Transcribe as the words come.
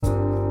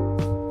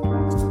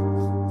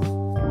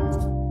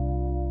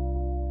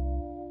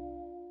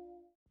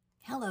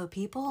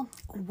people.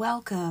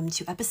 Welcome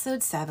to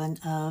episode 7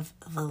 of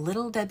the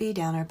Little Debbie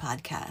Downer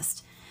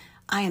podcast.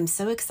 I am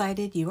so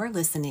excited you are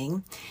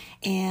listening,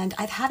 and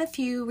I've had a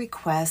few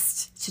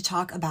requests to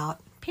talk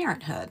about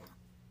parenthood.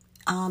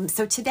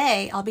 So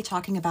today I'll be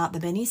talking about the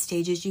many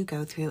stages you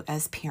go through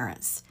as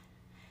parents.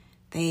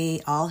 They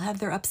all have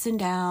their ups and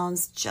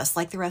downs, just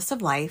like the rest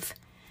of life.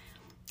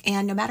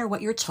 And no matter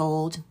what you're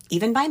told,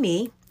 even by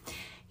me,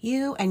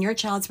 you and your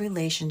child's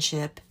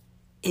relationship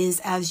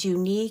is as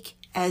unique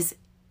as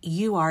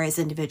you are as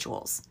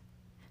individuals.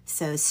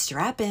 So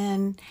strap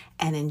in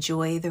and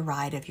enjoy the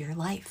ride of your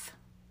life.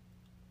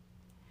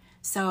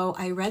 So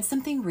I read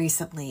something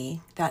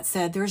recently that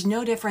said there's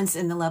no difference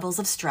in the levels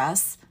of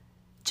stress,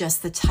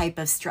 just the type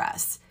of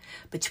stress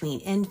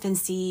between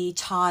infancy,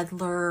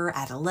 toddler,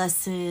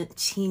 adolescent,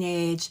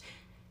 teenage,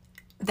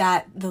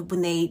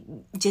 when they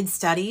did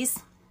studies,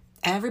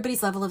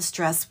 everybody's level of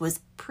stress was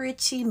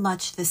pretty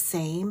much the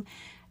same.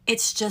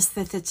 It's just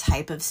that the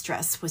type of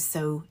stress was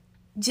so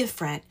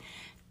different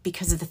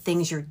because of the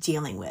things you're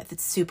dealing with.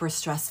 It's super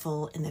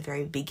stressful in the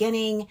very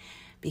beginning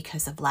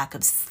because of lack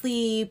of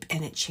sleep,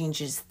 and it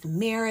changes the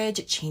marriage,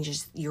 it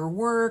changes your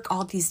work,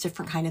 all these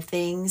different kind of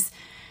things.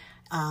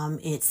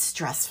 It's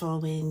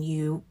stressful when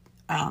you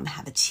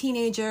have a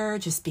teenager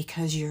just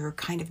because you're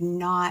kind of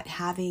not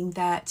having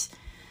that,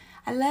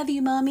 I love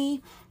you,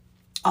 mommy,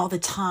 all the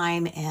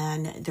time,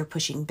 and they're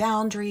pushing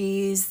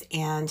boundaries,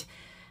 and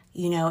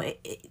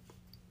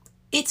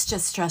it's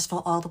just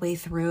stressful all the way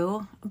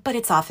through, but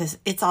it's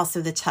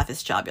also the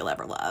toughest job you'll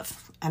ever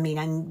love. I mean,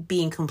 I'm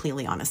being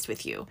completely honest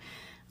with you.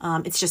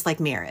 It's just like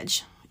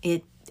marriage.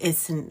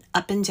 It's an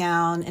up and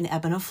down, an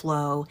ebb and a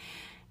flow,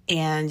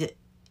 and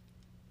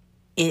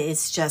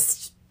it's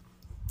just,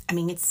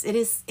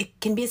 it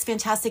can be as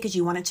fantastic as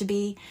you want it to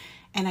be.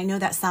 And I know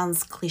that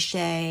sounds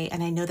cliche,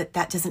 and I know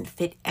that doesn't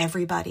fit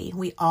everybody.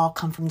 We all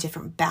come from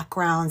different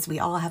backgrounds. We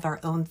all have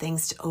our own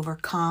things to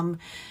overcome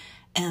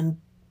and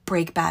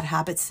break bad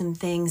habits and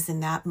things,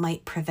 and that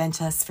might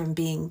prevent us from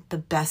being the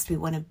best we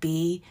want to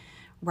be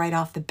right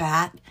off the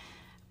bat.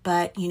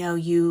 But,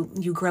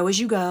 you grow as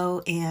you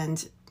go,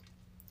 and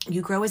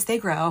you grow as they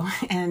grow,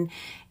 and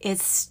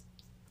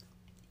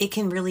it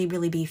can really,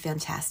 really be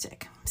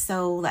fantastic.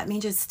 So let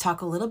me just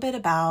talk a little bit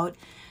about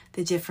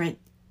the different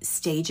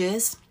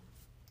stages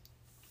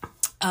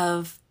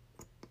of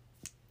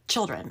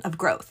children, of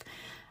growth.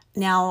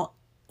 Now,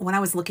 when I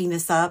was looking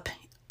this up,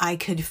 I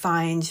could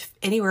find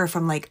anywhere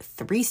from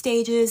 3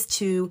 stages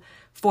to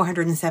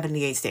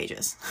 478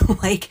 stages.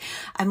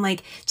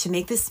 To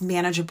make this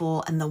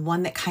manageable, and the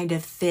one that kind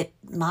of fit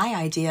my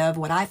idea of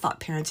what I thought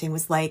parenting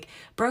was like,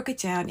 broke it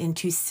down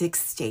into 6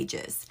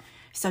 stages.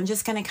 So I'm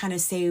just going to kind of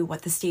say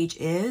what the stage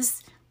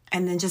is,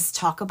 and then just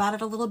talk about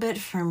it a little bit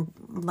from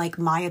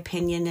my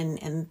opinion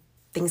and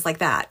things like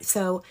that.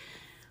 So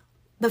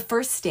the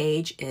first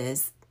stage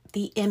is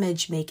the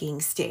image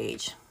making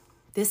stage.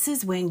 This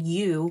is when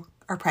you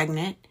are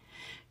pregnant,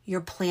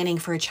 you're planning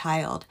for a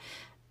child.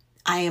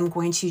 I am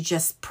going to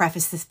just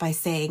preface this by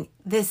saying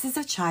this is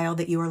a child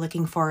that you are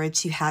looking forward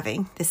to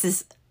having. This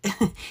is,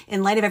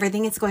 in light of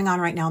everything that's going on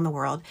right now in the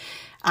world,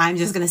 I'm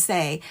just going to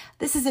say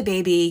this is a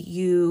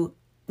baby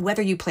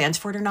whether you planned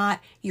for it or not,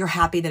 you're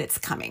happy that it's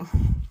coming.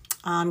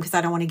 Because I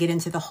don't want to get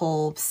into the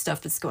whole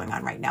stuff that's going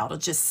on right now. It'll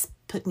just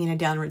put me in a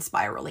downward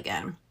spiral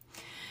again.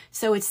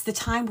 So it's the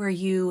time where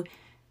you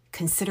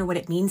consider what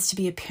it means to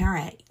be a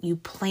parent. You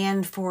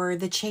plan for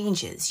the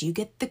changes. You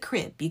get the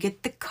crib. You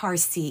get the car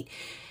seat.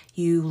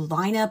 You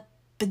line up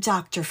a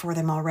doctor for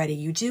them already.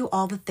 You do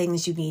all the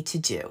things you need to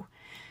do.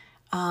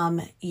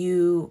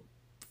 You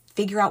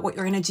figure out what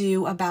you're going to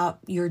do about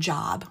your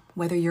job,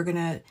 whether you're going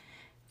to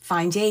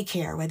find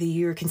daycare, whether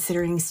you're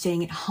considering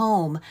staying at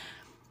home.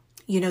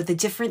 The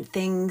different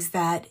things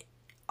that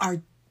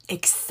are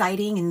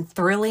exciting and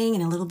thrilling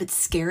and a little bit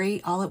scary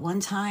all at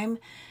one time.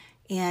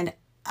 And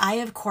I,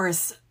 of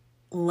course,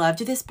 loved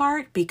this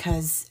part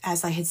because,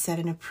 as I had said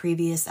in a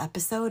previous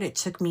episode, it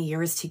took me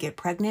years to get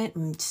pregnant,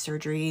 and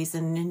surgeries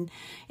and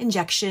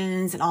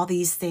injections and all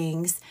these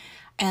things.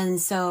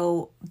 And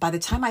so by the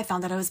time I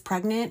found out I was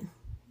pregnant,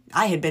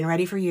 I had been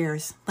ready for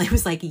years. It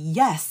was like,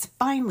 yes,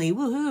 finally,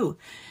 woohoo.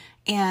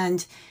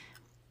 And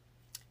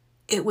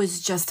it was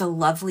just a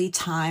lovely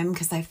time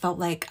because I felt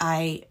like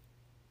I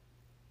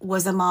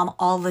was a mom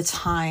all the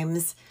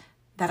times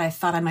that I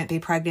thought I might be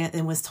pregnant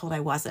and was told I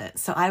wasn't.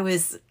 So I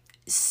was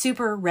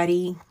super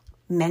ready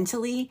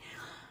mentally,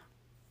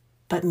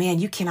 but man,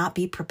 you cannot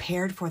be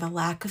prepared for the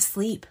lack of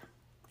sleep.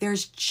 You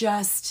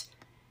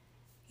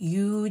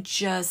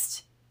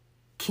just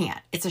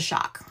can't. It's a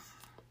shock.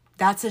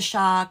 That's a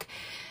shock.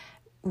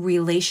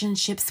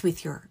 Relationships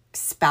with your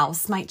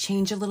spouse might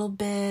change a little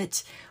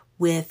bit,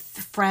 with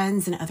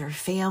friends and other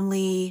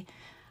family,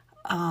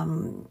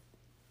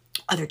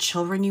 other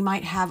children you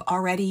might have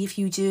already if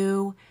you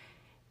do.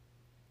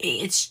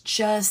 It's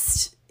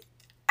just,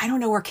 I don't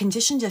know, we're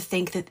conditioned to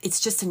think that it's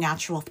just a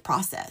natural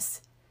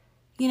process.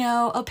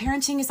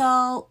 Parenting is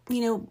all,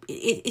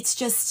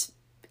 it's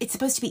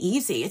supposed to be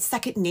easy. It's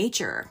second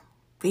nature.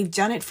 They've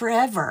done it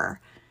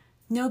forever.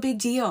 No big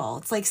deal.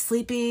 It's like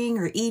sleeping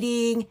or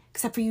eating,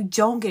 except for you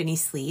don't get any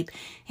sleep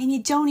and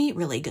you don't eat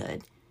really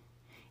good.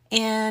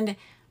 And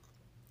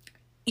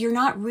you're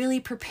not really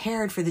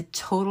prepared for the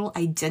total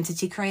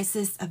identity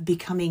crisis of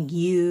becoming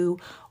you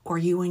or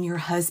you and your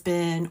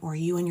husband or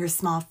you and your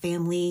small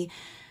family,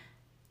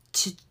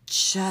 to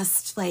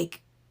just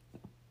like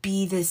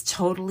be this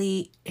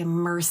totally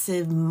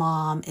immersive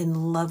mom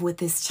in love with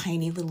this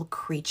tiny little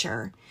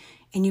creature.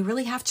 And you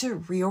really have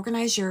to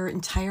reorganize your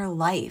entire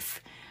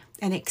life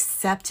and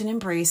accept and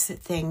embrace that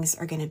things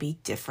are going to be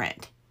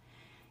different.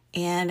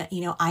 And,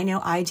 I know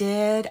I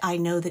did. I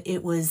know that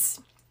it was,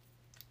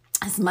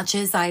 as much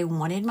as I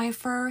wanted my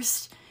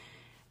first,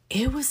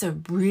 it was a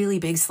really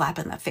big slap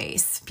in the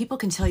face. People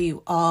can tell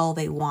you all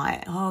they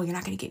want. Oh, you're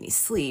not going to get any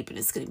sleep and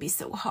it's going to be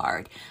so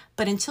hard.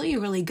 But until you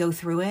really go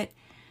through it,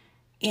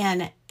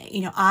 and,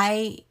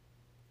 I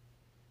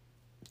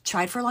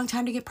tried for a long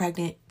time to get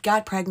pregnant,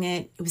 got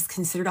pregnant. It was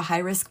considered a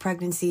high-risk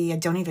pregnancy. I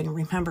don't even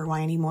remember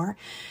why anymore.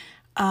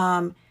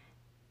 And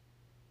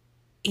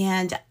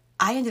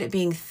I ended up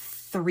being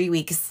 3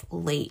 weeks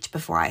late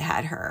before I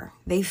had her.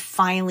 They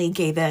finally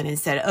gave in and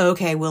said,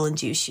 okay, we'll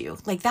induce you.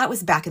 Like, that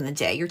was back in the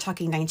day. You're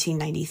talking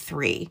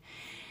 1993.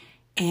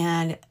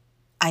 And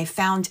I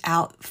found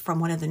out from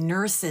one of the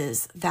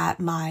nurses that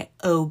my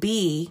OB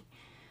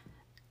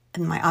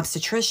and my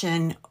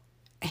obstetrician,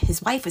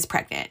 his wife was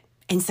pregnant.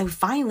 And so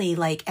finally,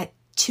 like at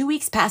 2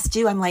 weeks past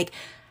due, I'm like,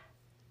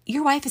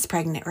 your wife is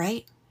pregnant,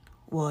 right?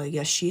 Well,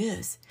 yes, she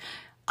is.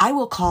 I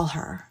will call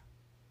her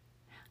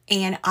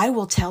and I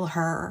will tell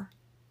her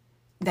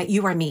that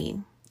you are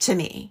mean to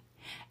me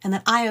and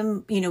that I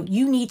am,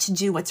 you need to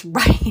do what's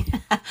right.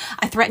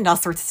 I threatened all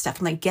sorts of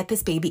stuff. I'm like, get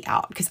this baby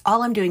out, because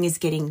all I'm doing is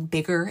getting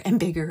bigger and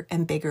bigger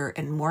and bigger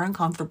and more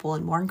uncomfortable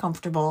and more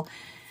uncomfortable.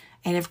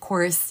 And of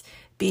course,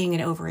 being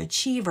an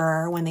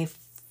overachiever, when they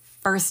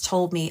first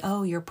told me,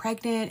 oh, you're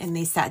pregnant, and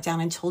they sat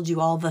down and told you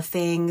all the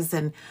things,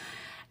 and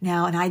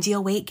now an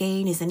ideal weight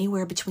gain is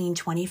anywhere between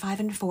 25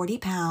 and 40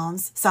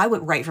 pounds. So I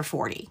went right for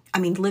 40. I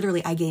mean,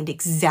 literally, I gained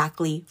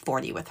exactly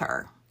 40 with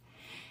her.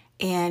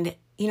 And,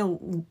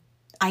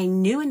 I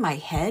knew in my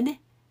head,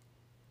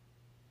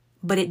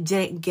 but it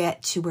didn't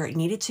get to where it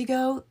needed to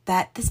go,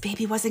 that this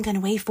baby wasn't going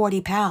to weigh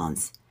 40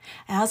 pounds.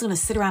 And I was going to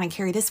sit around and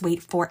carry this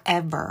weight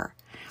forever.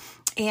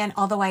 And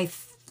although I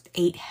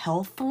ate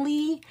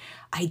healthily,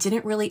 I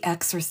didn't really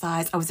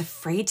exercise. I was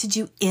afraid to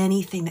do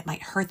anything that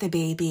might hurt the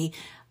baby.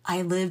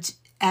 I lived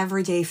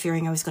every day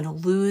fearing I was going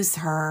to lose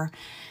her.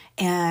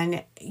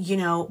 And,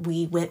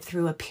 we went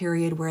through a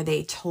period where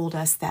they told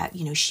us that,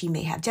 she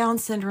may have Down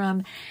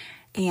syndrome,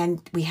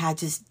 and we had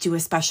to do a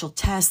special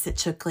test that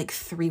took like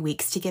 3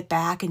 weeks to get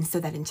back. And so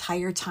that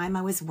entire time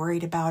I was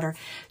worried about her,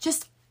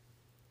 just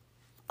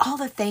all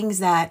the things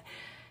that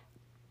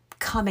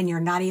come and you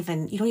don't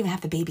even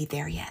have the baby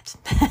there yet.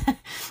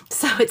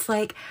 So it's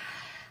like,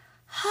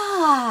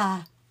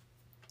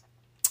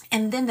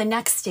 And then the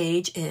next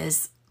stage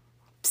is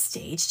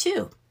stage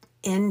 2,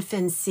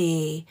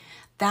 infancy.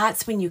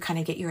 That's when you kind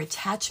of get your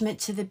attachment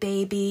to the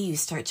baby. You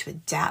start to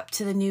adapt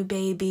to the new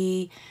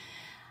baby.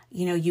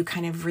 You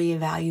kind of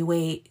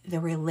reevaluate the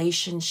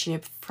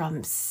relationship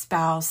from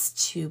spouse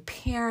to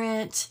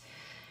parent.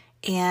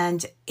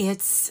 And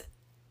it's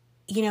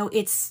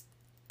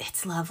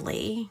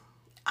lovely.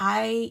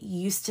 I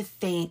used to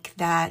think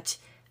that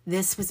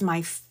this was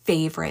my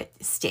favorite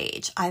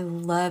stage. I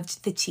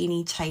loved the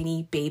teeny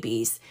tiny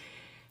babies.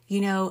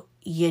 You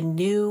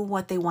knew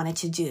what they wanted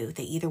to do.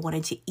 They either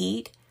wanted to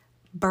eat,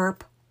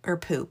 burp, or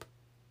poop.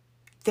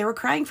 They were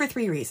crying for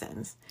 3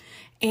 reasons.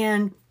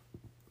 And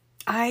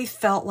I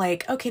felt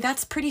like, okay,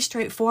 that's pretty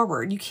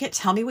straightforward. You can't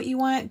tell me what you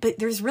want, but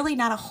there's really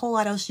not a whole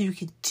lot else you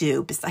could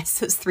do besides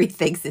those 3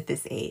 things at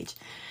this age.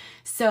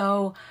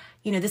 So,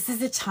 this is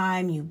the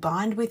time you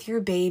bond with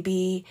your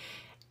baby.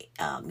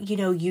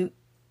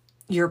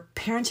 Your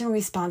parenting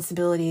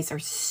responsibilities are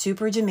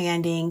super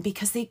demanding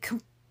because they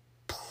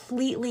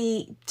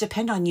completely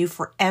depend on you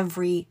for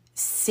every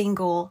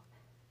single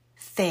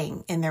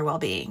thing in their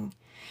well-being.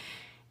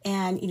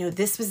 And,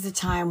 this was the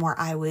time where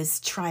I was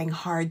trying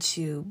hard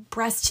to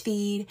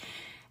breastfeed,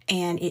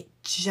 and it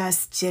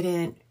just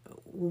didn't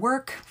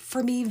work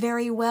for me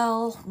very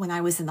well when I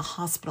was in the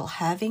hospital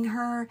having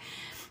her.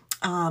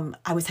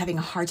 I was having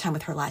a hard time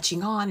with her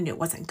latching on, and it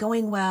wasn't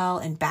going well.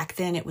 And back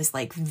then it was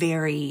like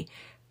very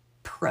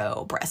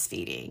pro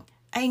breastfeeding.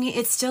 I mean,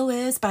 it still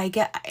is, but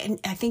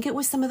I think it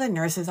was some of the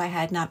nurses I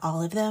had, not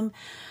all of them,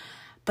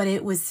 but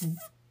it was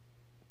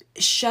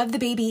shove the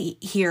baby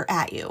here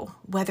at you.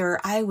 Whether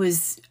I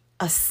was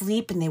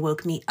asleep and they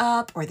woke me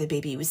up or the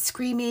baby was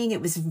screaming, it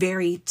was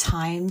very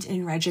timed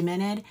and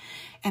regimented.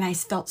 And I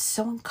felt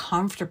so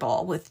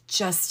uncomfortable with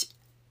just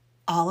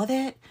all of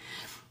it.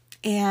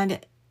 And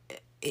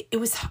it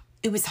was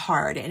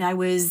hard. And I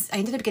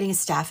ended up getting a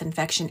staph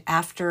infection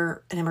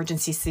after an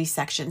emergency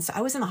C-section. So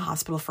I was in the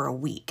hospital for a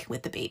week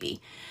with the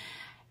baby.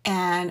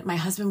 And my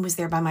husband was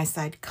there by my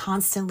side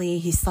constantly.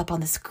 He slept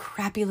on this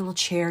crappy little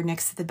chair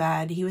next to the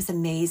bed. He was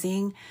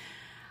amazing.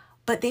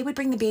 But they would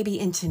bring the baby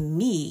into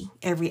me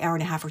every hour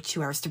and a half or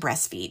 2 hours to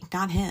breastfeed,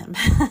 not him.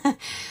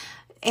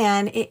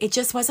 And it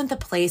just wasn't the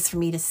place for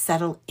me to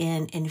settle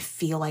in and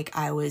feel like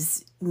I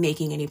was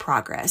making any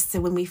progress. So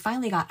when we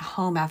finally got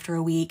home after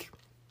a week,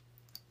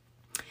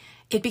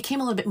 it became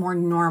a little bit more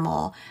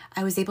normal.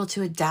 I was able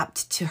to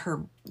adapt to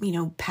her,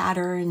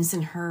 patterns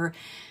and her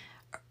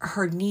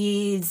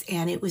needs.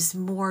 And it was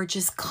more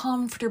just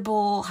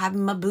comfortable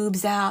having my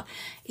boobs out.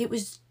 It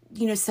was,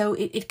 so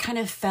it kind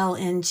of fell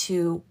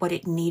into what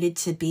it needed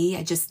to be.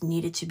 I just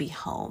needed to be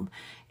home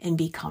and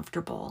be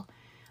comfortable.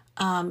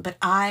 But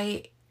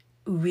I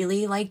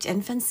really liked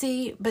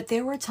infancy, but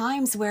there were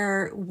times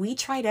where we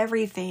tried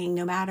everything,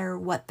 no matter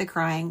what the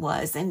crying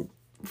was, and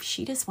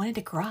she just wanted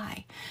to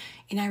cry.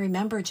 And I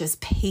remember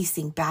just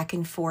pacing back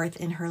and forth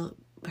in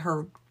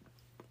her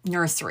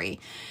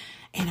nursery,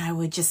 and I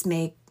would just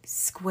make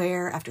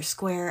square after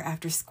square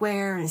after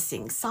square and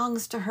sing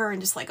songs to her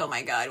and just like, oh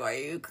my God, why are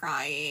you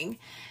crying?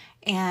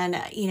 And,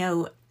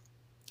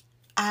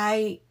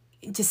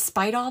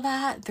 despite all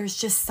that, there's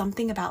just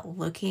something about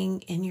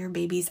looking in your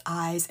baby's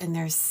eyes and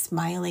they're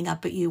smiling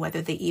up at you,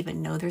 whether they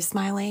even know they're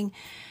smiling.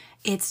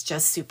 It's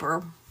just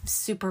super,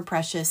 super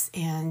precious.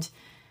 And,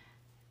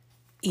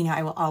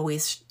 I will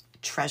always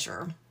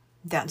treasure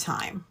that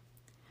time.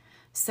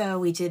 So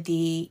we did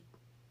the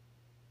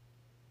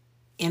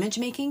image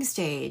making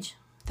stage,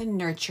 the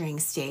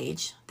nurturing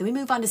stage. Then we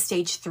move on to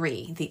stage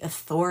 3, the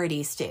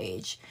authority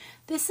stage.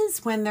 This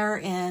is when they're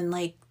in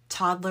like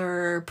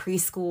toddler,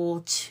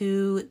 preschool,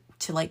 2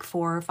 to like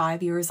 4 or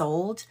 5 years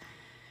old.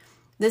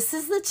 This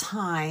is the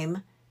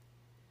time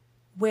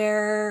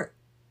where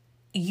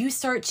you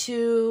start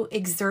to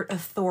exert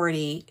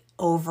authority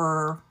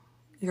over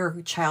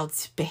your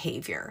child's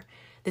behavior.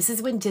 This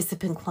is when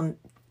discipline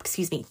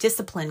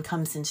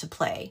comes into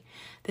play.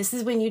 This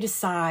is when you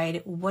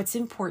decide what's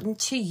important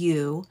to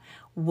you,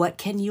 what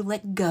can you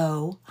let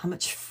go, how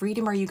much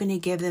freedom are you going to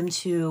give them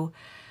to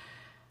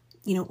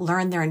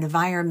learn their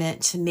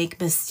environment, to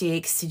make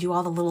mistakes, to do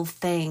all the little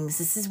things.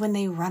 This is when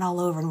they run all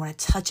over and want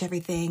to touch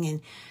everything and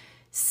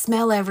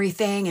smell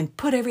everything and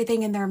put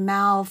everything in their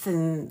mouth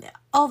and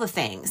all the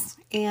things.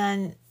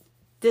 And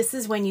this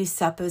is when you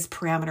set those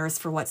parameters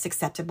for what's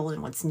acceptable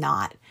and what's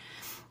not.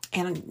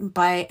 And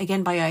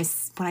when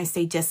I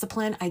say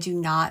discipline, I do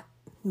not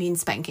mean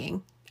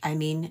spanking. I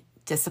mean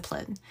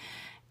discipline.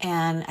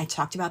 And I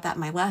talked about that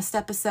in my last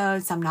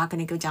episode, so I'm not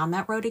going to go down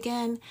that road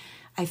again.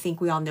 I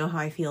think we all know how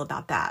I feel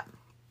about that.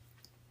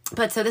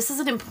 But so this is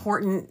an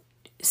important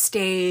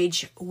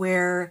stage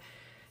where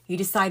you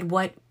decide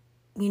what,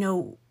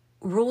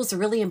 rules are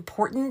really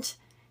important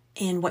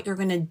in what you're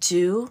going to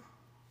do,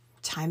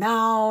 time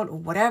out,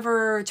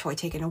 whatever, toy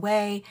taken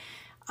away,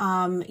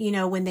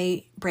 when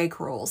they break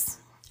rules.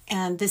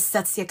 And this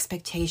sets the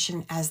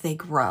expectation as they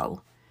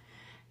grow.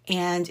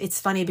 And it's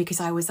funny because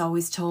I was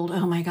always told,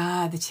 oh my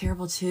God, the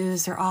terrible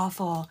 2s are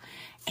awful.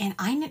 And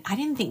I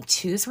didn't think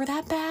 2s were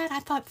that bad. I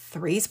thought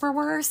 3s were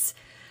worse.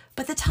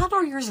 But the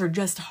toddler years are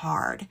just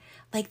hard.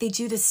 Like they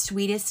do the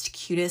sweetest,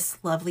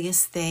 cutest,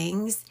 loveliest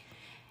things.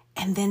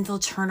 And then they'll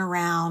turn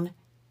around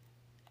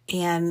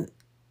and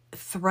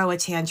throw a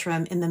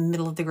tantrum in the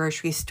middle of the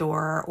grocery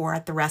store or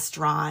at the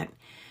restaurant.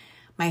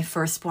 My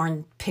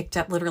firstborn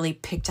literally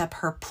picked up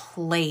her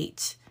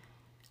plate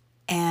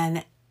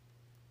and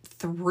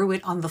threw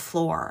it on the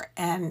floor,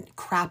 and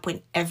crap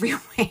went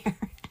everywhere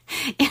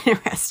in a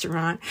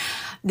restaurant.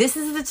 This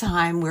is the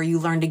time where you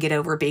learn to get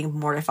over being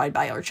mortified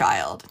by your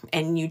child,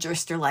 and you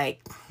just are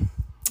like,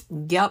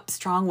 yep,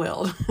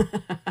 strong-willed.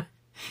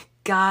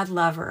 God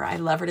love her. I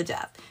love her to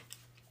death.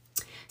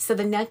 So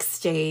the next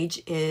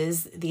stage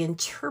is the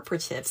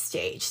interpretive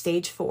stage,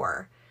 stage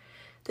 4.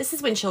 This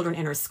is when children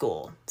enter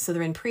school. So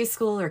they're in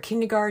preschool or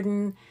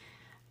kindergarten,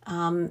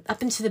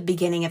 up into the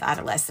beginning of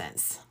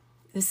adolescence.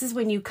 This is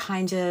when you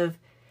kind of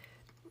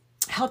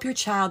help your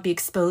child be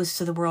exposed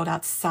to the world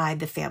outside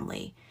the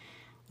family.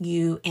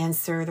 You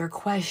answer their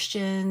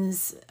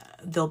questions.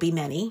 There'll be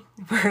many.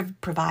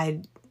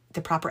 Provide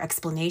the proper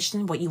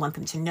explanation, what you want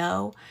them to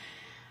know.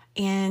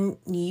 And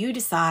you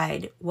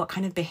decide what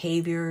kind of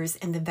behaviors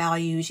and the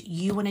values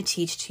you want to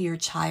teach to your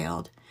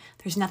child.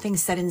 There's nothing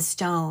set in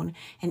stone,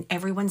 and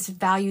everyone's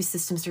value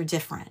systems are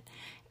different.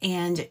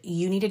 And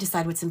you need to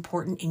decide what's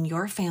important in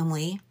your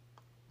family.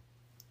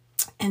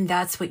 And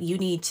that's what you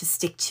need to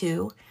stick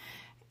to.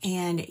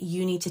 And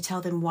you need to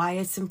tell them why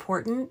it's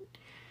important,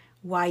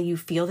 why you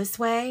feel this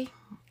way.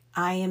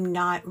 I am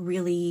not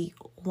really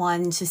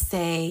one to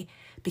say,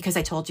 because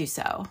I told you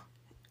so.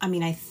 I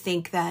mean, I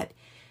think that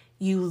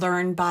you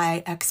learn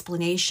by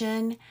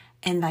explanation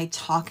and by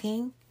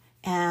talking.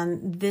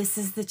 And this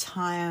is the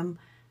time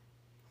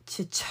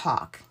to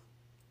talk.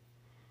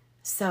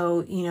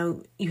 So,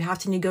 you have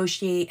to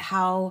negotiate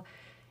how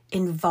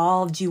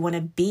involved you want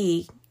to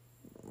be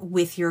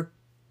with your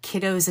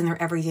kiddos in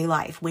their everyday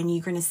life, when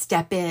you're going to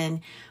step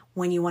in,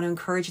 when you want to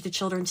encourage the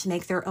children to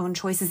make their own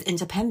choices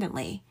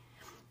independently.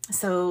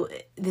 So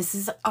this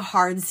is a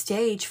hard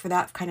stage for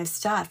that kind of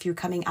stuff. You're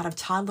coming out of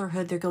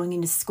toddlerhood, they're going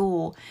into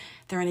school.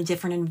 They're in a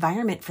different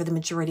environment for the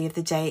majority of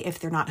the day if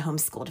they're not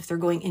homeschooled, if they're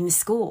going into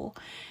school.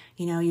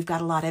 You've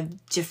got a lot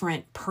of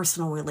different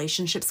personal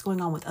relationships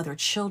going on with other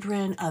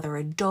children, other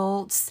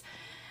adults.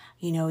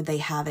 They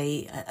have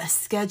a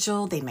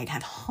schedule, they might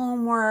have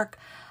homework,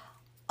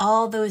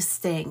 all those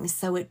things.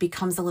 So it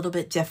becomes a little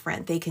bit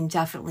different. They can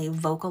definitely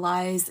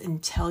vocalize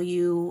and tell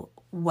you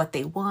what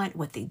they want,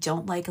 what they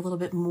don't like a little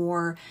bit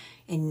more,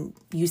 and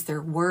use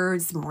their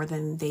words more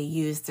than they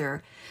use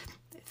their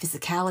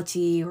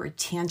physicality or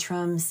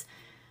tantrums.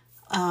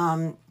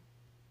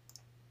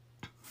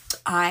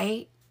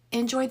 I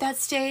enjoyed that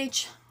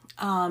stage,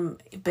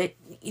 but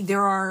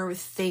there are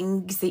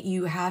things that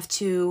you have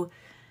to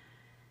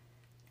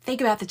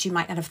think about that you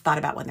might not have thought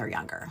about when they're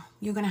younger.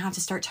 You're going to have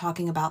to start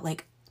talking about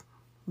like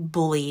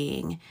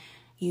bullying.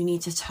 You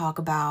need to talk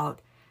about,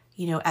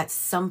 at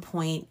some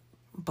point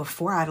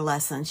before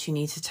adolescence, you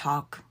need to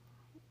talk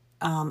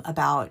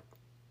about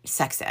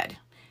sex ed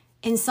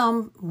in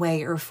some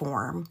way or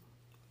form.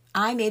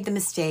 I made the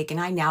mistake, and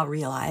I now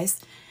realize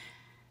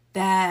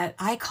that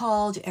I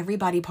called every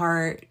body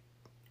part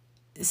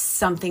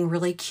something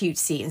really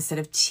cutesy instead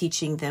of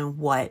teaching them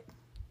what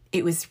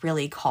it was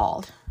really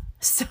called.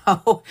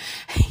 So,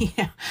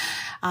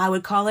 I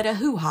would call it a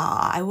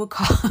hoo-ha. I would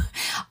call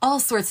all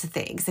sorts of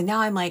things. And now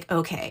I'm like,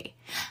 okay,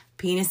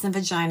 penis and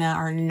vagina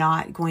are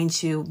not going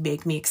to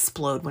make me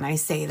explode when I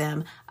say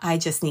them. I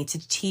just need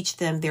to teach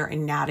them their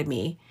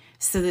anatomy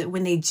so that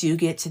when they do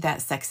get to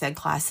that sex ed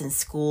class in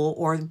school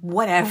or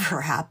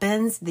whatever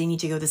happens, they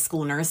need to go to the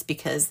school nurse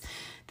because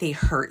they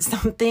hurt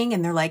something.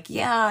 And they're like,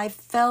 yeah, I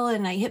fell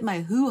and I hit my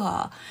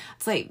hoo-ha.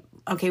 It's like,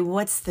 okay,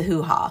 what's the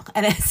hoo-ha?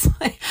 And it's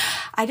like,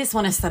 I just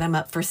want to set them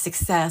up for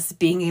success,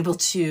 being able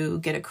to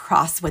get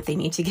across what they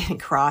need to get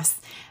across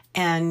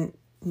and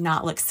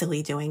not look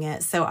silly doing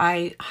it. So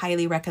I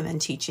highly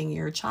recommend teaching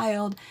your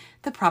child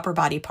the proper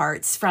body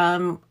parts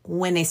from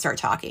when they start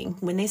talking,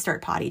 when they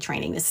start potty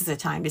training. This is a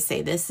time to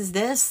say, this is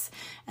this,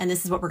 and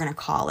this is what we're going to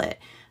call it.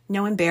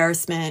 No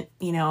embarrassment.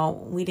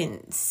 We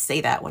didn't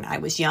say that when I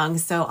was young.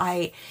 So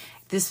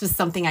this was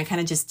something I kind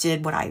of just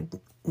did what I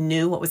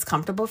knew, what was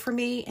comfortable for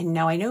me. And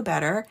now I know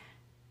better.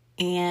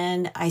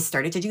 And I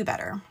started to do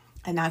better.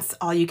 And that's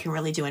all you can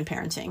really do in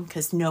parenting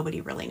because nobody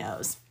really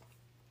knows.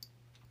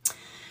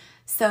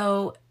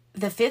 So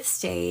the fifth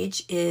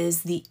stage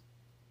is the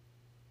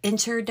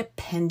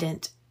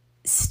interdependent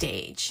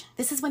stage.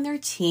 This is when they're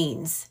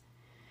teens.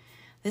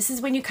 This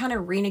is when you kind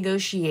of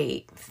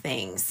renegotiate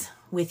things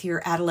with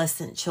your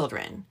adolescent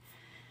children.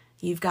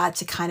 You've got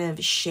to kind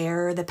of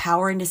share the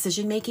power in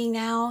decision making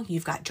now.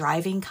 You've got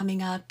driving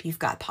coming up. You've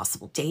got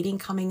possible dating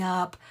coming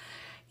up.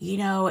 Do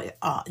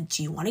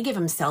you want to give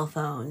them cell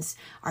phones?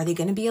 Are they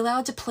going to be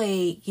allowed to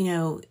play,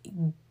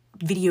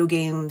 video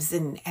games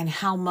and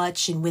how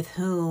much and with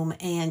whom?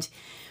 And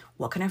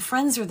what kind of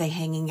friends are they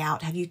hanging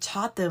out? Have you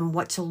taught them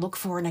what to look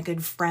for in a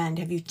good friend?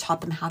 Have you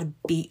taught them how to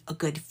be a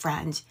good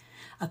friend,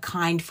 a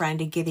kind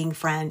friend, a giving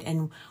friend,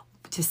 and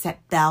to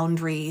set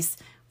boundaries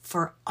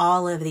for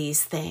all of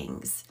these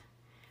things?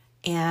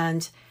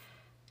 And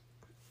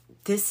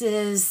this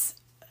is,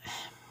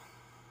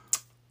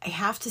 I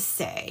have to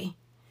say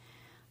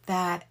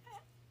that,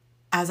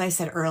 as I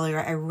said earlier,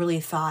 I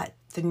really thought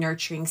the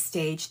nurturing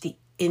stage, the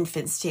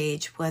infant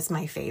stage, was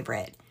my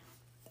favorite.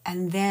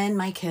 And then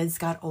my kids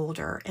got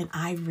older, and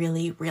I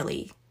really,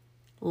 really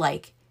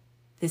like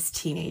this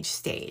teenage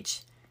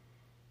stage.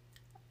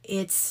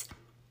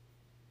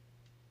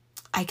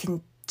 I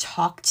can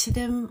talk to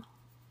them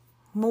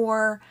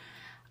more.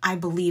 I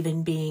believe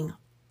in being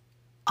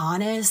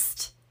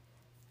honest.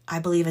 I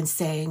believe in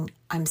saying,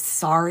 I'm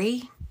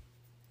sorry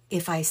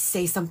if I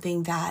say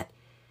something that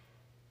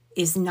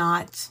is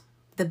not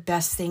the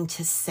best thing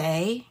to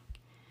say.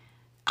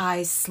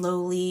 I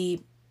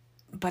slowly,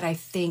 but I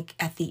think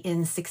at the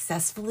end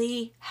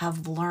successfully,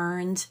 have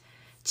learned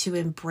to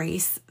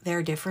embrace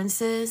their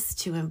differences,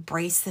 to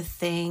embrace the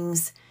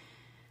things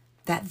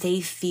that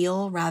they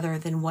feel rather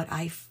than what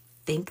I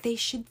think they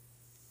should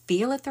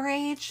feel at their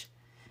age.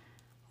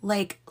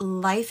 Like,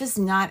 life is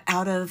not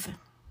out of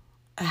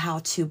a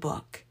how-to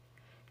book.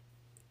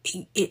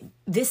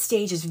 This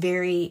stage is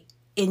very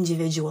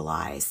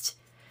individualized.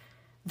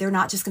 They're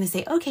not just going to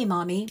say, okay,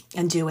 mommy,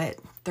 and do it.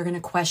 They're going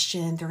to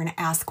question, they're going to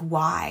ask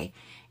why.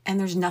 And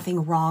there's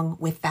nothing wrong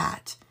with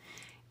that.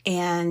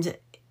 And,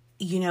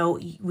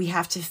 we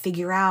have to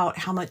figure out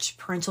how much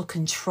parental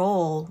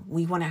control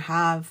we want to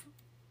have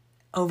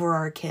over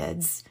our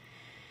kids.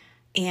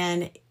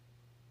 And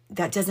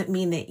that doesn't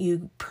mean that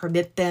you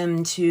permit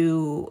them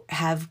to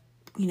have,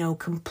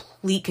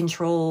 complete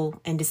control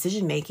and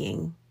decision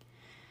making.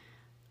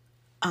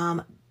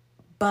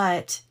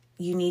 But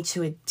you need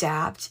to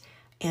adapt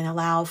and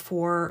allow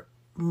for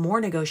more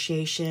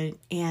negotiation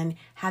and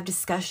have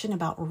discussion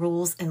about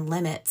rules and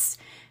limits.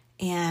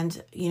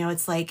 And,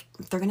 it's like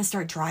they're going to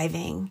start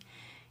driving.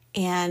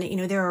 And,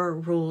 there are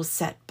rules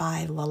set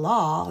by the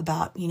law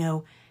about,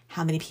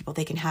 how many people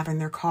they can have in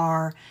their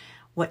car,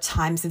 what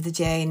times of the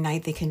day and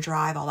night they can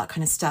drive, all that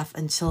kind of stuff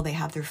until they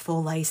have their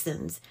full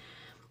license.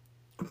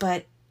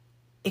 But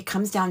it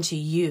comes down to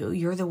you.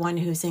 You're the one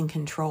who's in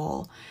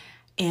control.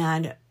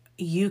 And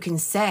you can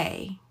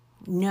say,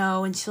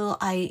 no, until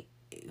I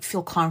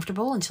feel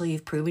comfortable until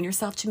you've proven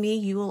yourself to me.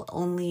 You will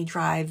only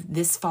drive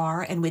this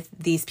far and with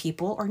these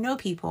people or no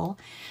people.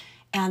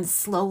 And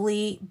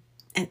slowly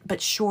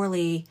but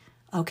surely,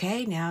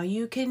 okay, now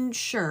you can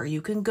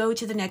go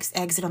to the next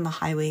exit on the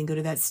highway and go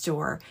to that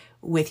store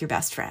with your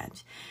best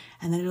friend.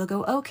 And then it'll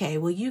go, okay,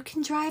 well, you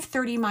can drive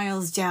 30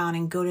 miles down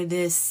and go to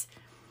this,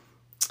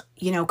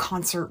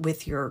 concert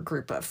with your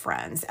group of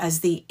friends,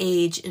 as the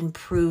age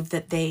improve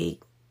that they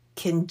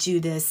can do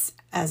this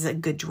as a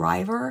good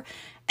driver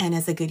and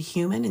as a good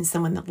human and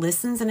someone that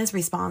listens and is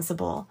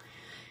responsible.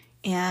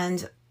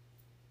 And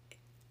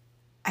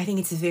I think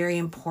it's very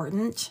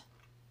important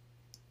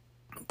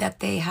that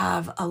they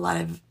have a lot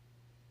of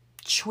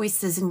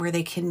choices in where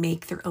they can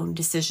make their own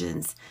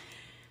decisions.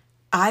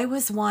 I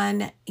was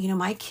one,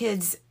 my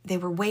kids, they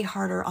were way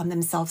harder on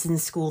themselves in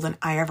school than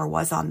I ever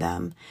was on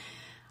them.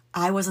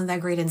 I wasn't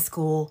that great in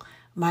school.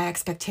 My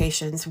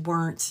expectations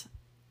weren't,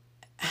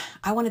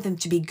 I wanted them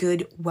to be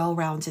good,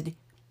 well-rounded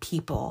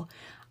people.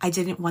 I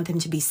didn't want them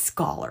to be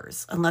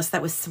scholars, unless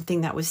that was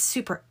something that was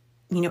super,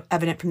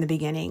 evident from the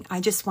beginning.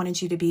 I just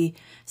wanted you to be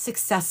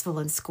successful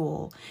in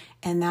school.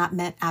 And that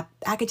meant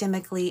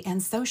academically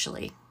and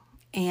socially.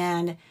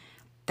 And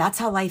that's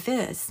how life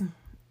is.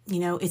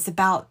 It's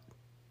about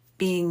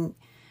being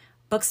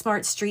book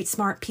smart, street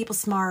smart, people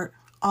smart,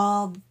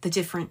 all the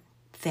different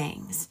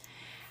things.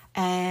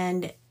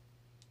 And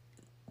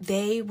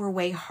they were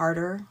way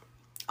harder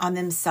on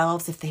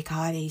themselves if they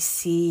got a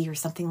C or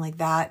something like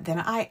that than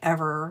I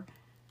ever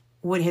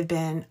would have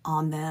been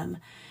on them.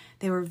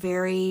 They were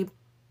very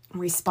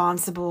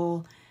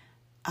responsible.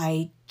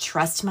 I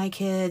trust my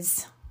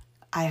kids.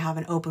 I have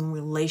an open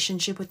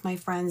relationship with my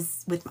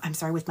friends,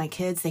 with my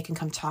kids. They can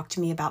come talk to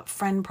me about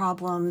friend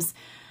problems,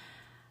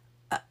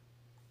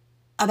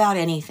 about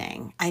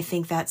anything. I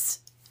think that's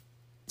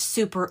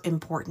super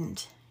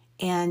important.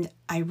 And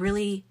I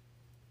really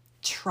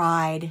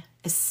tried,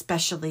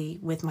 especially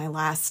with my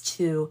last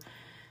two,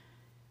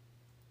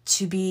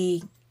 to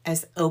be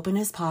as open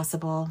as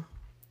possible.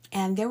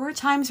 And there were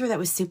times where that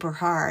was super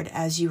hard,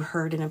 as you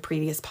heard in a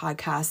previous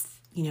podcast,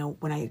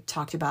 when I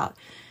talked about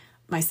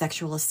my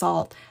sexual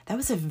assault. That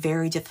was a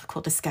very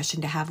difficult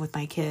discussion to have with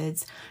my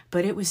kids,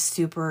 but it was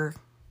super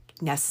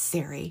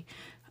necessary.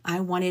 I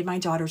wanted my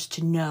daughters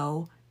to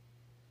know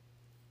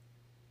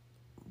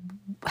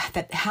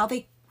that how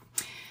do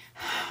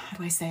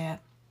I say it?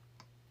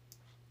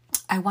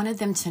 I wanted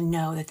them to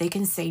know that they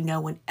can say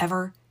no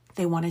whenever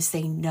they want to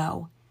say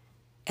no,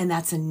 and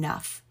that's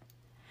enough.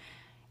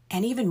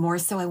 And even more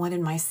so, I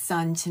wanted my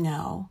son to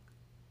know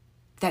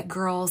that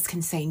girls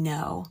can say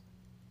no,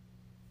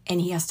 and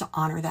he has to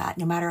honor that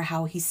no matter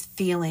how he's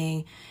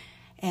feeling.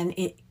 And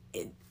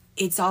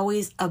it's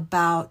always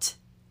about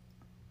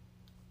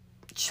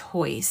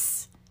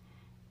choice.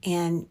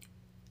 And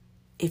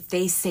if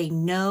they say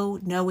no,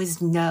 no is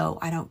no.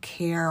 I don't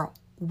care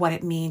what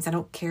it means. I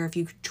don't care if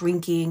you're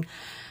drinking.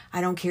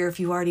 I don't care if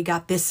you already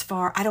got this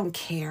far. I don't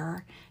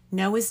care.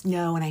 No is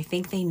no, and I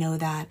think they know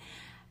that.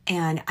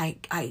 And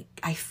I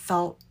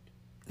felt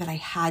that I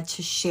had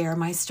to share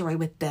my story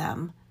with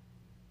them.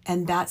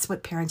 And that's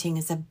what parenting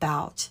is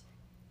about.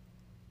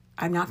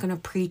 I'm not going to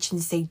preach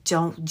and say,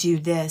 don't do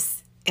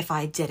this if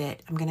I did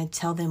it. I'm going to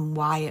tell them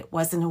why it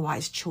wasn't a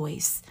wise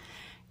choice.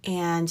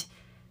 And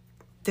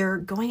they're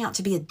going out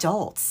to be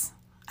adults.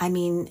 I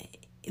mean,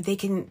 they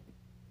can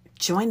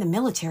join the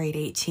military at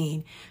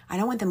 18. I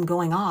don't want them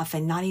going off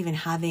and not even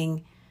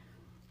having...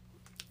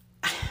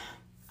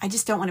 I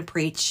just don't want to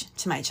preach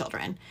to my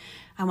children.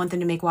 I want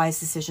them to make wise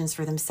decisions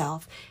for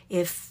themselves.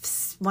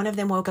 If one of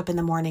them woke up in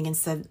the morning and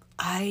said,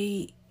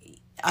 I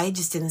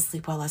just didn't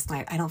sleep well last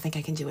night. I don't think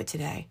I can do it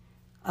today.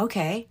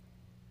 Okay,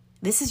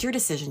 this is your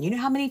decision. You know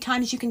how many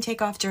times you can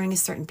take off during a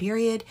certain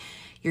period?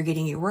 You're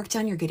getting your work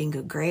done. You're getting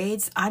good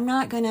grades. I'm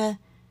not going to,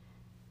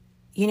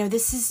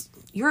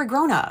 you're a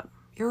grown-up.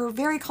 You're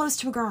very close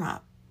to a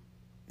grown-up.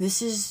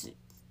 This is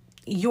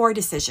your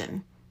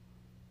decision.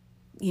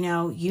 You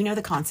know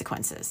the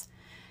consequences.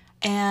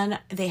 And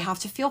they have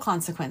to feel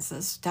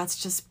consequences.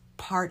 That's just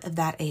part of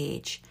that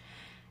age.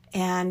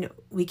 And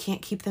we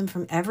can't keep them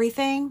from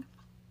everything.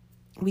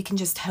 We can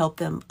just help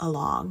them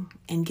along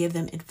and give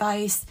them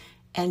advice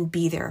and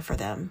be there for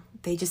them.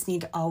 They just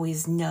need to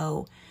always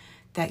know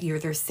that you're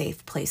their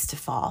safe place to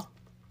fall.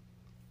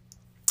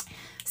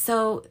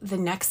 So the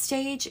next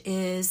stage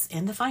is,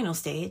 and the final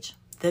stage,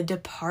 the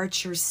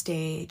departure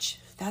stage.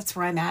 That's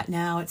where I'm at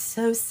now. It's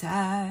so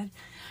sad.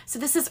 So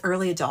this is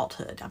early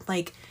adulthood. I'm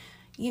like,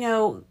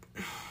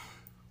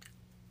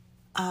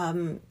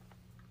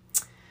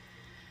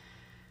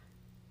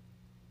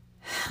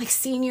 like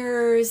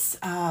seniors,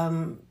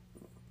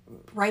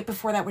 right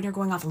before that, when you're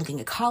going off and looking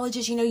at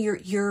colleges,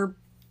 you're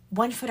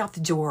 1 foot out the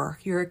door.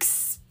 You're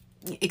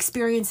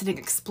experiencing and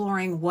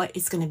exploring what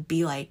it's going to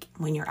be like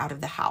when you're out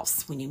of the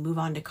house, when you move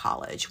on to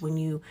college, when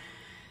you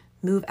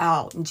move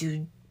out and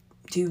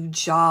do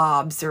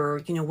jobs,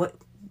 or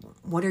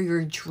what are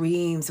your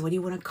dreams? What do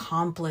you want to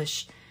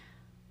accomplish?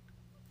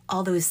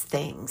 All those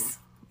things,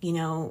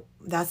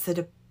 that's the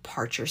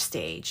departure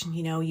stage.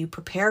 You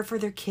prepare for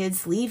their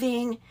kids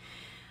leaving.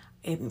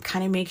 It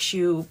kind of makes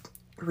you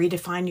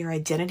redefine your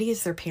identity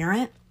as their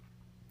parent.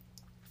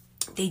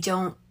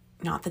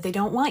 Not that they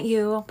don't want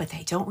you, but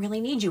they don't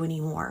really need you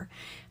anymore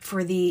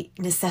for the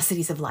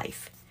necessities of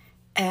life.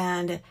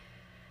 And,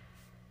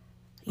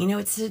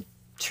 it's a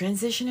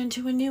transition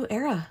into a new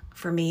era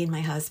for me and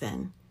my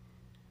husband.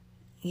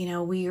 We're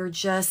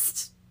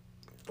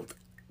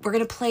going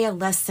to play a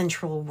less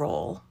central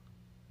role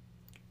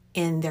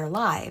in their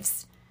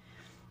lives.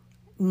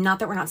 Not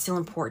that we're not still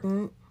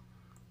important,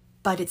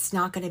 but it's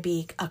not going to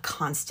be a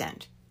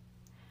constant.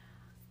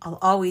 I'll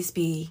always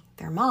be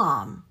their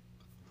mom,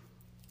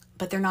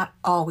 but they're not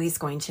always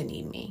going to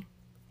need me.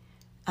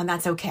 And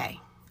that's okay,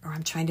 or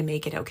I'm trying to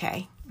make it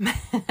okay.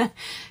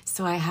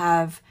 So I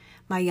have,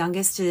 my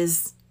youngest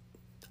is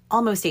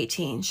almost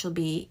 18. She'll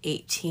be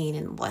 18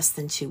 in less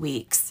than 2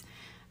 weeks.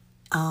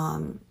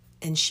 And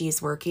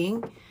she's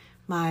working.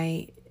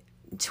 My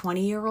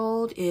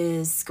 20-year-old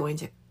is going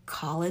to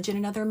college in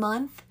another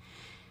month.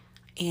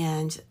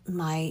 And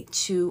my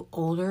 2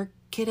 older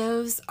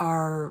kiddos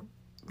are,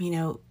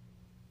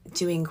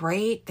 doing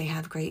great. They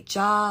have great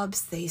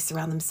jobs. They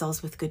surround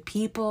themselves with good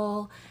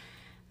people.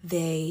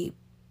 They,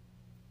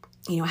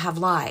 have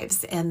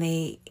lives, and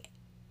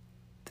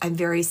I'm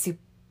very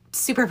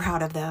super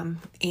proud of them.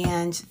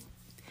 And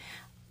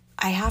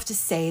I have to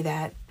say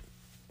that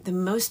the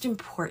most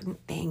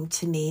important thing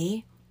to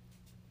me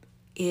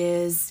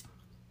is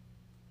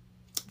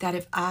that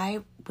if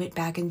I went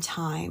back in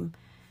time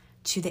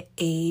to the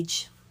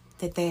age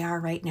that they are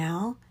right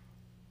now,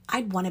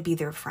 I'd want to be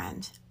their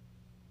friend.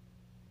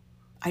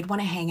 I'd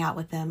want to hang out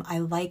with them. I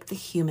like the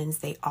humans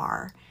they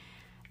are.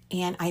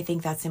 And I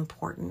think that's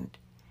important.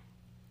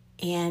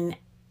 And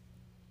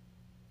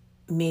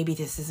maybe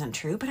this isn't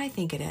true, but I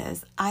think it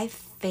is. I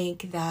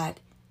think that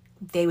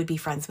they would be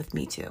friends with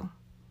me too.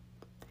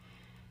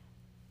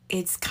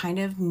 It's kind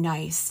of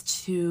nice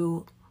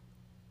to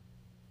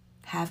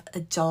have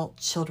adult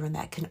children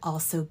that can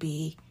also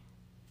be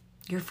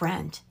your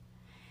friend.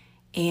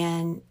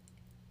 And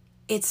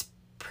it's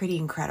pretty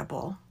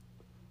incredible.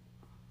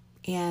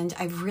 And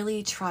I've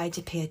really tried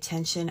to pay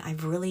attention.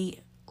 I've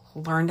really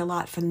learned a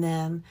lot from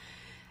them.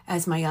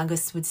 As my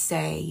youngest would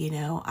say,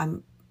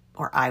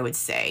 I would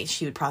say,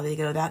 she would probably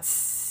go, that's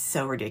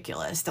so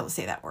ridiculous. Don't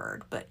say that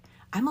word. But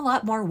I'm a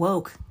lot more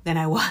woke than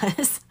I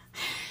was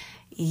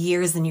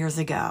years and years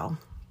ago.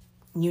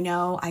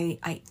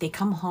 They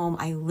come home,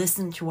 I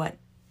listen to what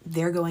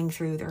they're going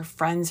through, their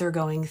friends are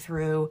going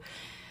through,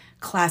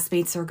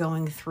 classmates are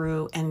going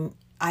through, and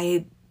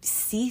I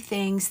see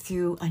things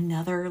through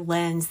another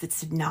lens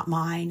that's not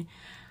mine.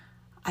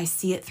 I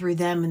see it through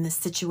them and the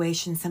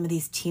situation some of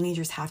these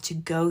teenagers have to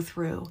go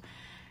through.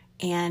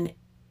 And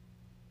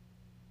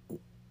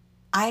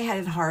I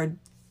had a hard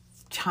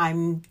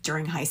time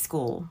during high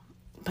school,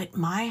 but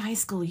my high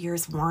school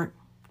years weren't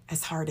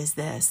as hard as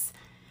this.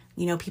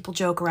 People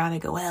joke around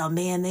and go, well,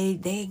 man,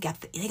 they got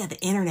the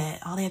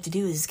internet. All they have to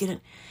do is get it.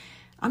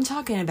 I'm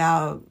talking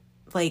about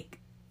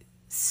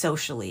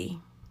socially.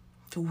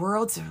 The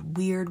world's a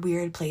weird,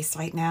 weird place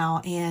right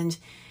now, and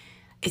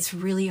it's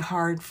really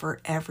hard for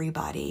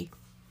everybody.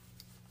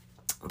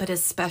 But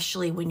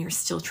especially when you're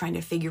still trying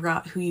to figure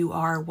out who you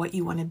are, what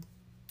you want to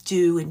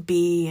do and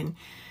be, and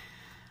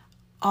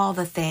all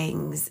the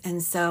things.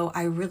 And so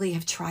I really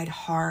have tried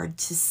hard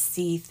to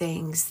see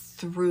things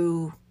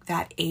through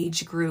that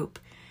age group.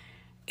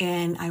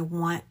 And I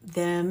want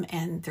them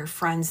and their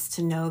friends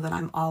to know that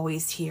I'm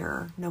always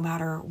here, no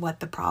matter what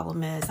the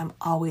problem is. I'm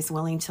always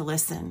willing to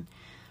listen.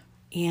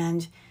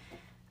 And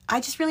I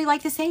just really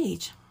like this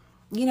age.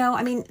 There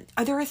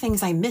are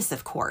things I miss,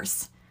 of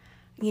course.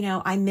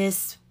 I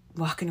miss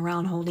walking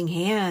around holding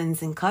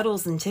hands and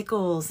cuddles and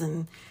tickles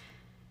and,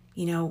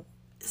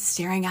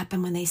 staring at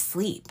them when they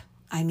sleep.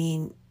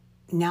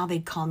 Now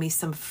they'd call me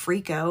some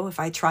freako if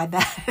I tried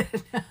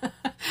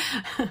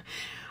that.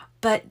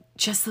 But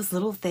just those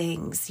little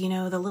things,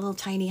 the little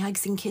tiny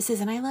hugs and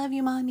kisses, and I love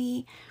you,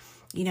 mommy.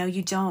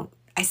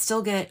 I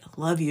still get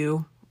love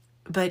you,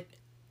 but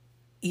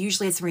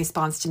usually it's in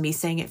response to me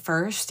saying it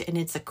first, and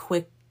it's a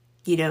quick,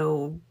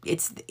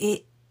 it's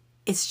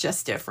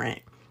just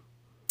different.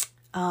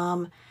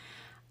 I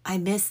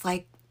miss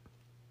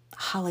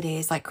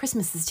holidays,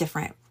 Christmas is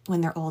different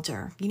when they're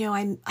older.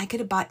 I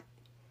could have bought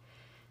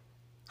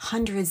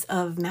hundreds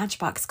of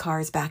Matchbox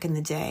cars back in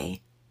the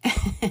day,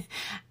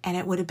 and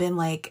it would have been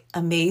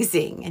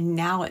amazing. And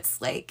now it's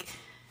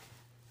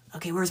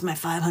okay, where's my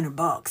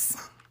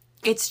 $500?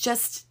 It's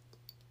just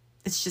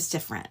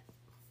different.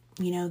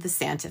 The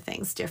Santa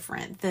thing's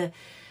different. The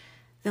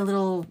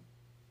little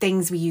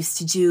things we used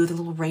to do, the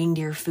little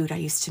reindeer food I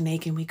used to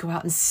make, and we go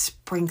out and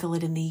sprinkle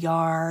it in the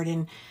yard,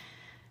 and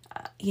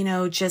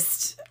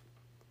just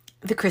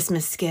the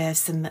Christmas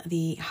gifts and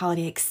the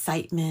holiday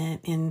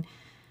excitement, and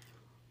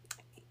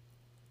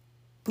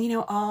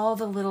all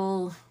the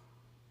little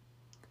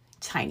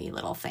tiny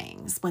little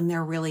things when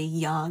they're really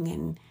young.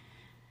 And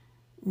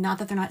not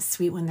that they're not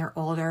sweet when they're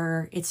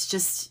older, it's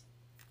just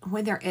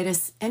when they're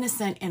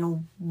innocent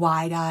and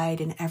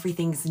wide-eyed and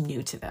everything's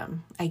new to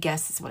them, I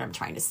guess is what I'm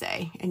trying to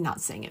say, and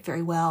not saying it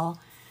very well.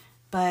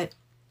 But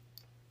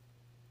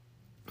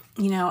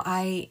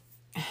I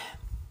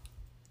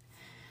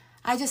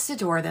just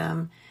adore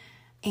them.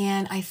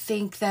 And I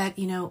think that,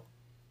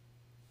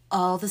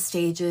 all the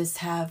stages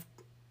have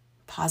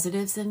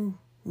positives and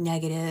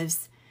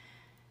negatives.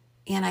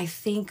 And I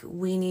think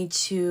we need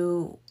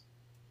to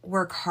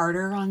work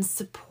harder on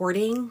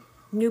supporting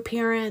new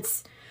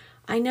parents.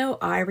 I know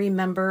I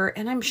remember,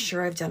 and I'm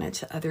sure I've done it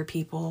to other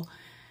people.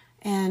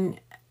 And,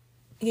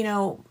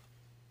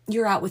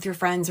 you're out with your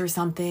friends or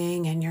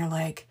something and you're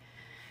like,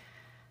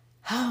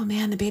 oh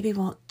man, the baby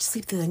won't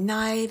sleep through the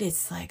night.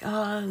 It's like,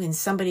 oh, and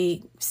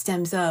somebody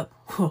stems up,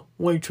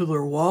 wait till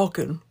they're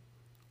walking.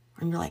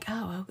 And you're like,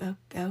 oh,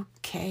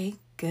 okay,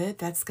 good.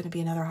 That's going to be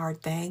another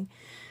hard thing.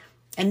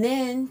 And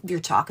then you're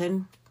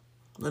talking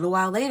a little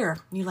while later.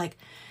 And you're like,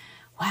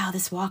 wow,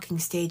 this walking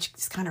stage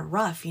is kind of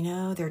rough.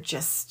 They're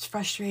just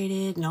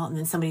frustrated and all. And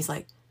then somebody's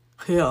like,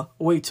 yeah,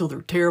 wait till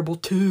they're terrible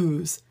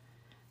twos.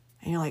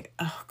 And you're like,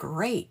 oh,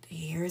 great.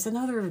 Here's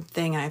another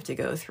thing I have to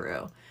go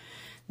through.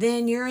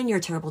 Then you're in your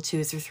terrible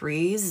twos or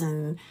threes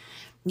and,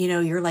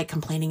 you're like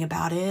complaining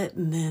about it.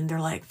 And then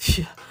they're like,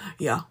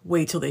 yeah,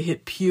 wait till they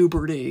hit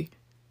puberty.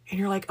 And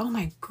you're like, oh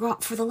my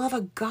God, for the love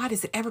of God,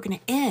 is it ever going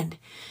to end?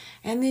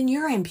 And then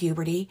you're in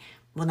puberty.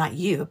 Well, not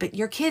you, but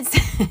your kids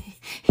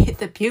hit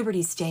the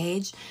puberty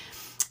stage.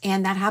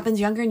 And that happens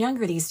younger and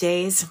younger these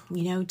days,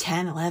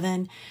 10,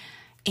 11.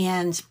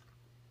 And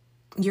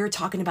you're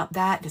talking about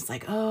that. And it's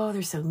like, oh,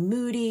 they're so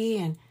moody.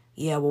 And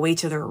yeah, we'll wait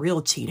till they're a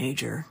real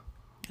teenager.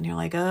 And you're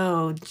like,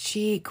 oh,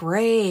 gee,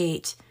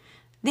 great.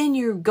 Then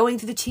you're going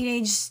through the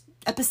teenage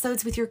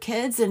episodes with your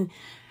kids. And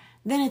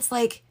then it's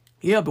like,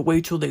 yeah, but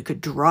wait till they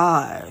could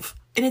drive.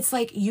 And it's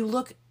like,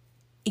 you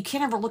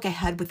can't ever look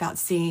ahead without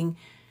seeing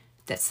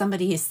that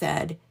somebody has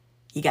said,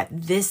 you got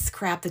this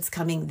crap that's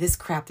coming, and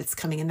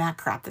that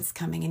crap that's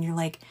coming. And you're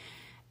like,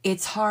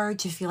 it's hard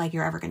to feel like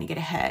you're ever going to get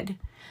ahead.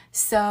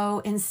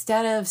 So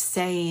instead of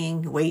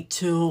saying, wait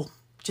till,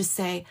 just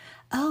say,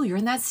 oh, you're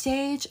in that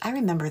stage? I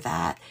remember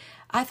that.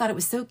 I thought it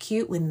was so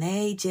cute when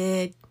they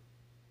did,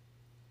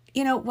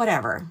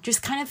 whatever.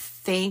 Just kind of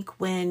think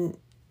when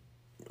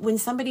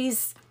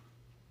somebody's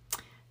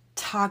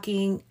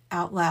talking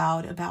out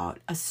loud about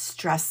a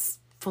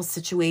stressful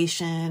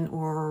situation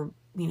or,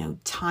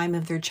 time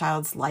of their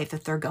child's life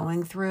that they're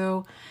going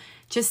through,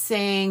 just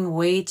saying,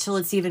 wait till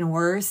it's even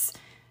worse,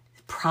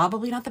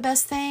 probably not the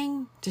best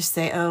thing. Just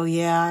say, oh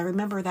yeah, I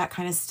remember that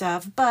kind of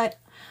stuff. But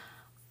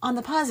on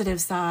the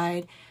positive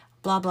side,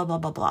 blah, blah, blah,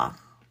 blah, blah.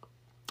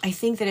 I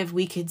think that if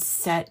we could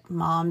set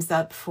moms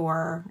up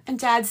for, and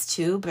dads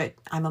too, but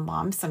I'm a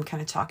mom, so I'm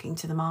kind of talking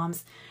to the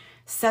moms,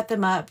 set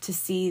them up to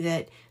see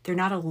that they're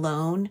not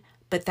alone,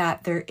 but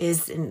that there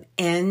is an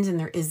end and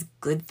there is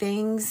good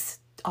things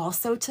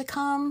also to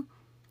come,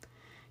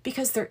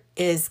 because there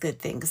is good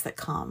things that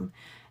come.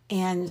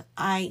 And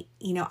I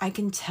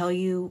can tell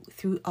you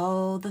through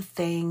all the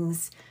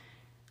things,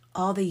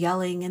 all the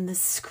yelling and the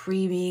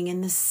screaming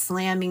and the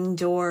slamming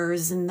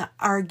doors and the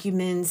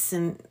arguments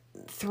and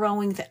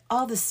throwing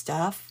all the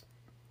stuff,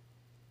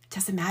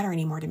 doesn't matter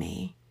anymore to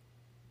me.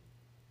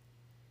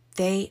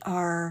 They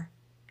are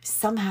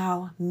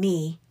somehow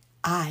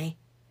I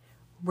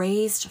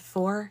raised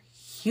for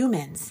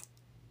humans,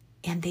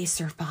 and they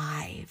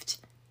survived,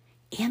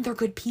 and they're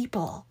good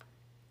people.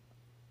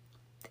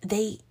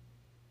 They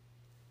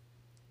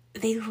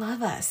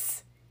love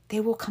us. They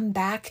will come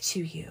back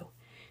to you.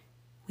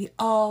 We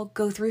all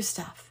go through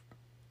stuff.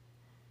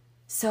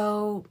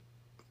 So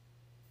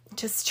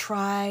just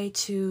try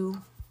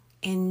to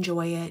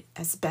enjoy it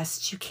as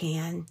best you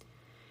can.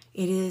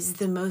 It is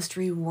the most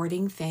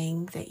rewarding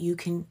thing that you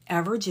can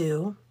ever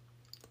do.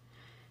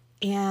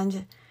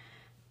 And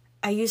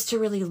I used to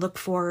really look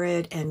for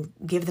it and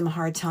give them a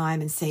hard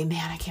time and say,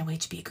 man, I can't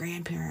wait to be a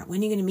grandparent. When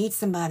are you going to meet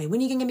somebody? When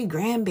are you going to give me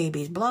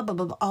grandbabies? Blah, blah,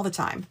 blah, blah, all the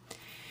time.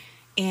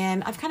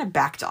 And I've kind of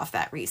backed off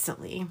that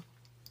recently.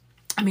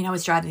 I mean, I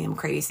was driving them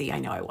crazy. I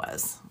know I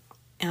was.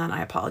 And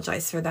I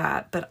apologize for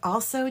that. But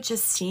also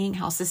just seeing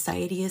how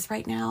society is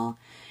right now.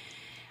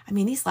 I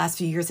mean, these last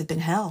few years have been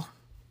hell.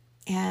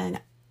 And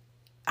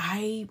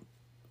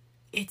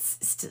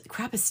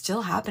crap is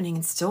still happening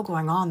and still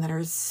going on that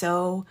are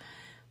so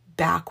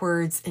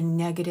backwards and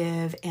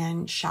negative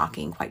and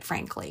shocking, quite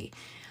frankly.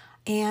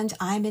 And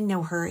I'm in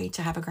no hurry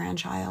to have a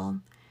grandchild.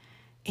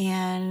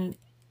 And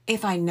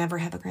if I never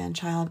have a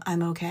grandchild,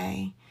 I'm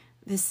okay.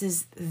 This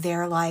is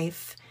their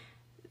life,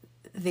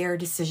 their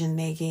decision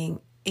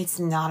making. It's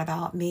not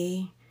about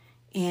me.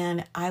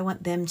 And I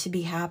want them to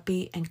be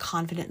happy and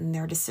confident in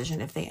their decision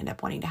if they end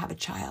up wanting to have a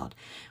child,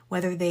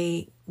 whether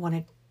they want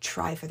to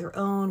try for their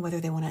own, whether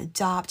they want to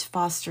adopt,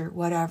 foster,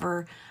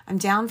 whatever. I'm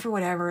down for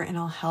whatever, and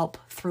I'll help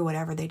through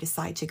whatever they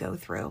decide to go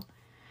through.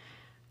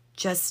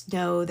 Just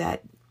know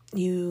that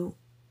you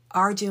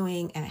are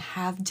doing and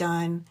have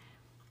done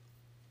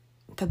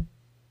the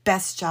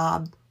best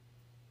job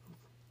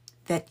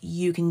that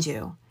you can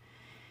do.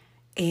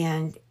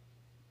 And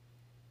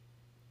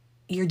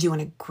you're doing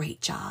a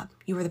great job.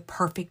 You are the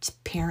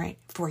perfect parent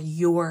for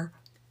your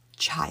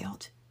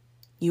child.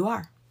 You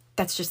are.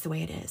 That's just the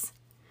way it is.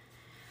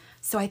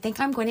 So I think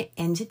I'm going to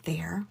end it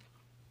there.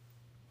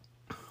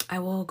 I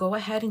will go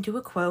ahead and do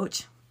a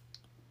quote.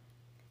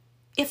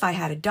 If I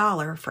had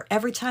 $1 for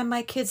every time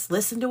my kids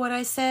listened to what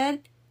I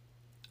said,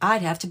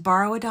 I'd have to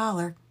borrow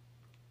 $1.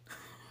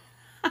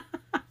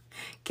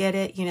 Get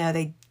it?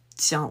 They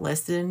don't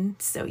listen,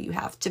 so you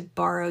have to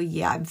borrow.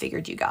 Yeah, I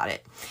figured you got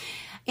it.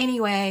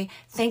 Anyway,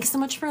 thanks so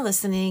much for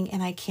listening,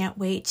 and I can't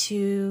wait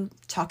to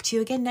talk to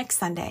you again next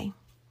Sunday.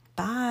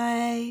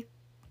 Bye.